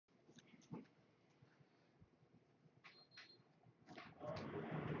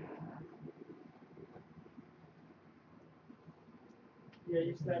Yeah, you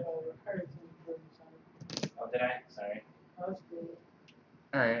used to have all the cards on the side. Oh, did I? Sorry. Oh, that's cool.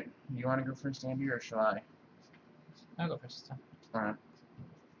 Alright, you want to go first, Andy, or shall I? I'll go first this time. Alright.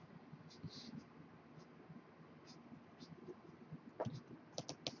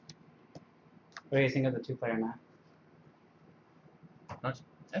 What do you think of the 2-player map?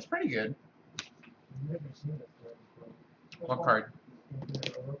 That's pretty good. I've never seen it before. What card?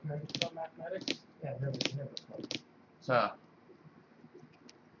 So mathematics. Yeah, I've never seen it before. So, That's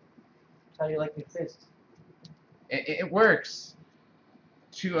how you like your fist. it works.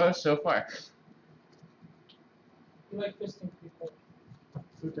 2-0 so far. You like fisting people.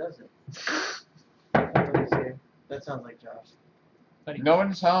 Who doesn't? Let me see. That sounds like Josh. No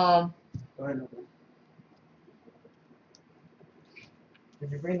one's home. Go ahead and open it.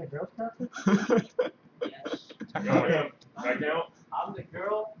 Did you bring the Girl Scout? Yes. Right now, I'm the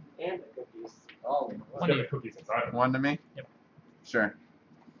girl and the cookies. All in let's get the cookies inside of it. One to me? Yep. Sure.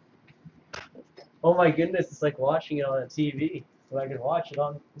 Oh my goodness, it's like watching it on a TV. So I can watch it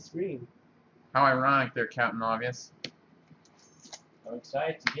on the screen. How ironic they're Captain Obvious. I'm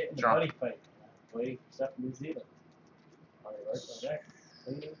excited to get in the Drop. buddy fight. Play stuff in New Zealand. On your right,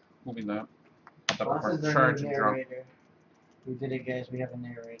 on deck. We'll be that. Bosses are Charge new and drop. narrator. We did it, guys. We have a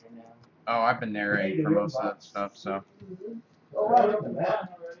narrator now. Oh, I've been narrating for most of that stuff, so. Oh, wow, look at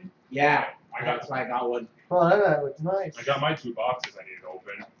that. Already. Yeah, I got, that's why I got one. Oh, that looks nice. I got my 2 boxes I need to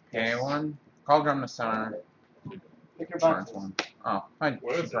open. Okay, one. Call drum to center. Pick your Insurance boxes. one. Oh, hi,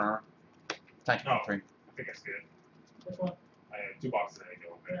 What is it? super. Thank you, Oh. 3. I think I see it. This one. I have 2 boxes I need to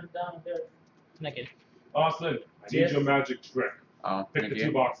open. And down there. Naked. Austin, I need Yes. your magic trick. Oh, Pick thank the you.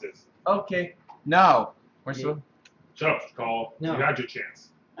 2 boxes. Okay. No! We're Yeah. still. Shut up, Karl. No. You had your chance.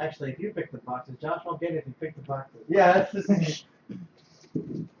 Actually, if you pick the boxes, Josh won't get it if you pick the boxes. Yeah, that's the same.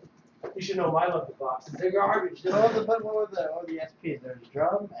 You should know I love the boxes. They're garbage. What were the SPs? There's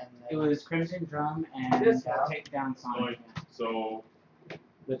drum and It was Crimson Drum and This one. Takedown Sonic. Yeah. So,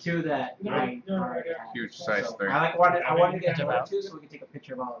 The 2 that No, I no, already no, had. Huge size So 3. I wanted to get Yeah, more about- 2 so we can take a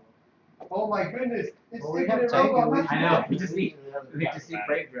picture of all of them. Oh my goodness! It's Well, we sticking have in taken- rubber. we- I know, we just need to see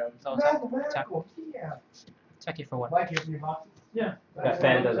Brave Drum. So Mathematical, yeah. check you for what? Mike, here's your boxes. Yeah. That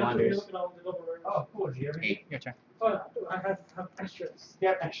fan does That's what wonders. you look at all the double rares. Oh, cool. Did you ever Eight. Your turn. Oh, I have extras.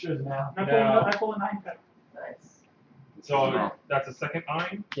 get extras now? I pull a 9-pack. Nice. so No. that's a second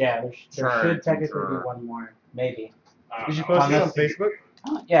line. Yeah, there Sure, should technically sure. be one more, maybe. Did you know. post it on Unless- Facebook?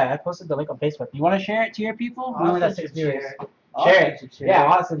 Oh, yeah, I posted the link on Facebook. You want to share it to your people? We only got 6 viewers. Share Austin it. should Yeah,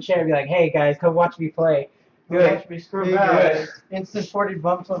 Austin, share. Be like, hey guys, come watch me play. Do it. Watch me screw Do back. it. Instant 40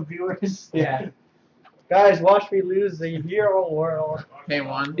 bumps on viewers. Yeah. Guys, watch me lose the hero world. Okay,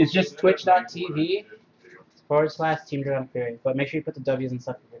 one. It's just twitch.tv/Team Draconic Fury. But make sure you put the W's and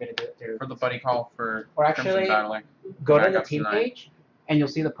stuff if you're gonna do it through. For the buddy call for Or Crimson actually, Battling. go to the Backups team tonight. page and you'll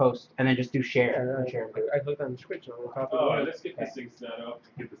see the post, and then just do share. Yeah, share. I clicked on Twitch on the top of Oh, the let's get this thing set up.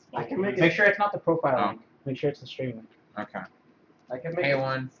 Get this I can phone make Make sure it's not the profile Oh. link. Make sure it's the stream link. Okay. I can make A it.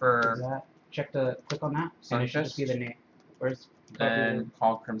 one Is for that? Check the click on that, and it should just be the name. Where's then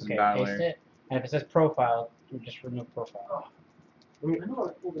call Crimson okay? Battler. Paste it, and if it says profile, you just remove profile. I know I pulled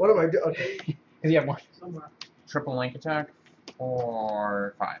it What am I doing? Okay. Because you have more. somewhere. Triple link attack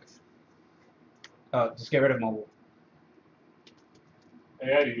for 5. Oh, just get rid of mobile.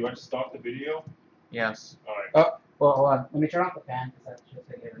 Hey Eddie, do you want to stop the video? Yes. Alright. Well, hold on. Let me turn off the fan because that's just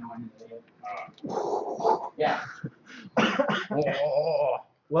like no one in the video. Yeah.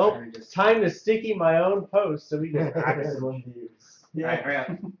 Well, And just- time to sticky my own post so we get maximum views. All right, hurry up.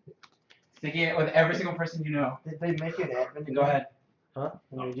 Sticking it with every single person you know. Did they make you an admin? Go ahead. Huh?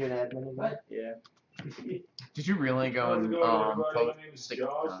 Can you do an admin again? Yeah. Did you really go How's it and going, everybody? post My name is stick?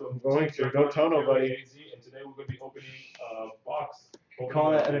 Josh from I'm going to. Team Don't tell Draconic nobody. AZ, and today we're going to be opening a box.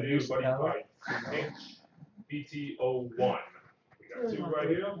 Call it an Opening abuse Buddy power. Fight BTO1. We got 2 right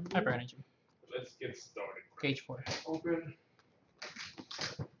here. Hyper energy. Let's get started. Gauge 4. Open.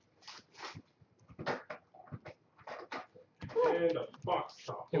 And the box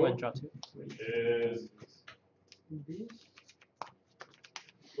top. It went draw 2. Is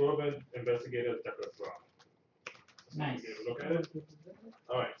Urban Investigator Decker Drop. Nice. Look at it.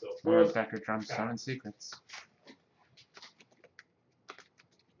 Alright, so Where's first, Dr. Drum's 7 secrets?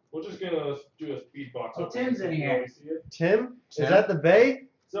 we're just gonna do a speed box. Oh, opening. Tim's in You here. always see it. Tim? Tim? Is that the Bay?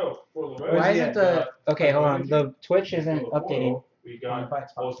 So, for the Why rest, isn't the okay? Hold on. The Twitch isn't updating. we on got Fight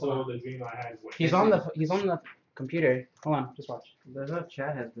Spot. also the dream I had with He's on the computer. Hold on, just watch. There's no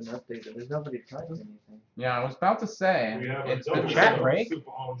chat has been updated. There's nobody typed anything. Yeah, I was about to say. We have It's a the double chat set break?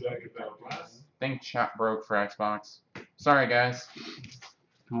 Super Arm Dragon Battle Class. I think chat broke for Xbox. Sorry, guys.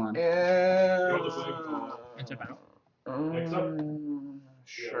 Hold on. Uh, Enter battle. Next up.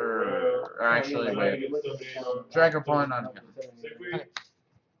 Sure. Actually, wait. Exterminator. Drag a pawn on him. Siegfried.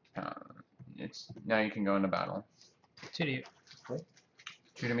 It's now you can go into battle. 2 to you.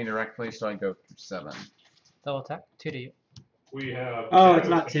 2 to me directly, so I go 7. Double attack. 2 to you. We have. Oh, it's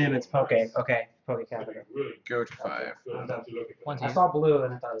not Tim, it's Poke. Okay, Poke Capital. Really Go to 5. good. Not to look at One that. to I you. saw blue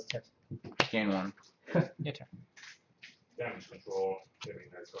and I thought it was Tim. Gain 1. Your turn. Damage control. I mean,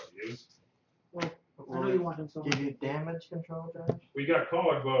 that's what I use. I know you want him so much. Give you damage control, Josh? We got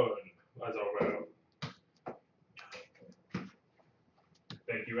card burn as our round.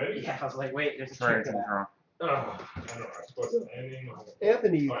 Thank you, Eddie. Yeah, I was like, wait, there's a Charge trick to and that. draw. I don't know. I suppose it's landing.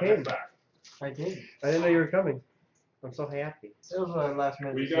 Anthony, you Alright, came. back. I did. I didn't know you were coming. I'm so happy. It was a last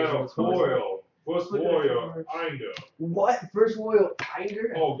minute We decision. got a foil. First Look at warrior, that. Einder. What? First Royal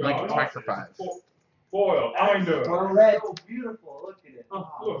Einder? Oh god. Like attack for it's 5. Foil, Einder. Well, red. So beautiful. Look at it.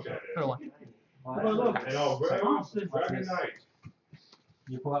 Look at Put a it. 1. Oh, look. And our round, Awesome. Dragon Knight.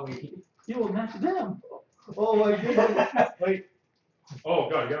 You pull out what you keep. You will match them. Oh my goodness. Wait. Oh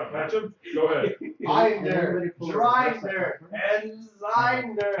god, you gotta match him? Go ahead. Einder, Drinder, and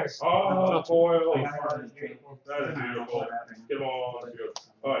Zinder. Oh, foil. I got it. That is beautiful. Come on, let's go.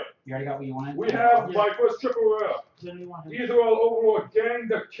 Alright, You already got what you wanted? we have my first triple rare. Then you want him. Either all overlord, Gang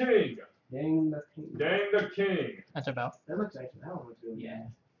the King. Dang, the king. Gang the King. That's about. That looks actually, that one looks good. Yeah.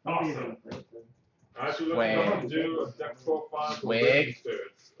 Awesome. Actually, let's Wait. go and do a deck profile for Wig. registered.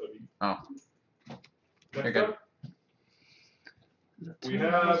 Oh. Next You're good. up, we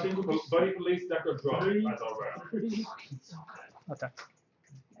have Buddy Police Decker Drum as our round. Attack.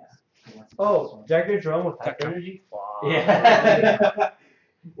 Oh, Decker Drum with Tech Decker. Energy? Yeah.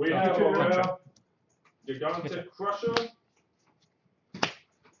 We have a rare Gigantic Crusher.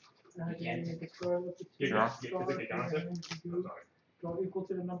 Gigantic. Is it Gigantic? I'm sorry. Go equal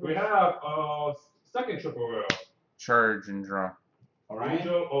to the number. We have second triple rare, Charge and draw.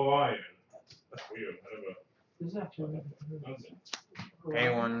 Angel Orion. That's weird. I never. This is actually.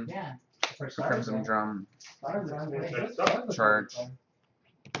 A1. Yeah. Crimson Drum. Next up, Charge.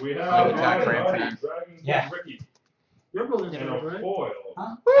 we have Attack for Dragon Anthony. Yeah. Ricky You're building and it, a right? foil.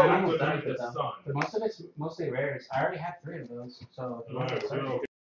 Huh? After I'm almost done that, with it the though. sun. But most of it's mostly rares. I already have 3 of those, so if you want to Alright, search we're it.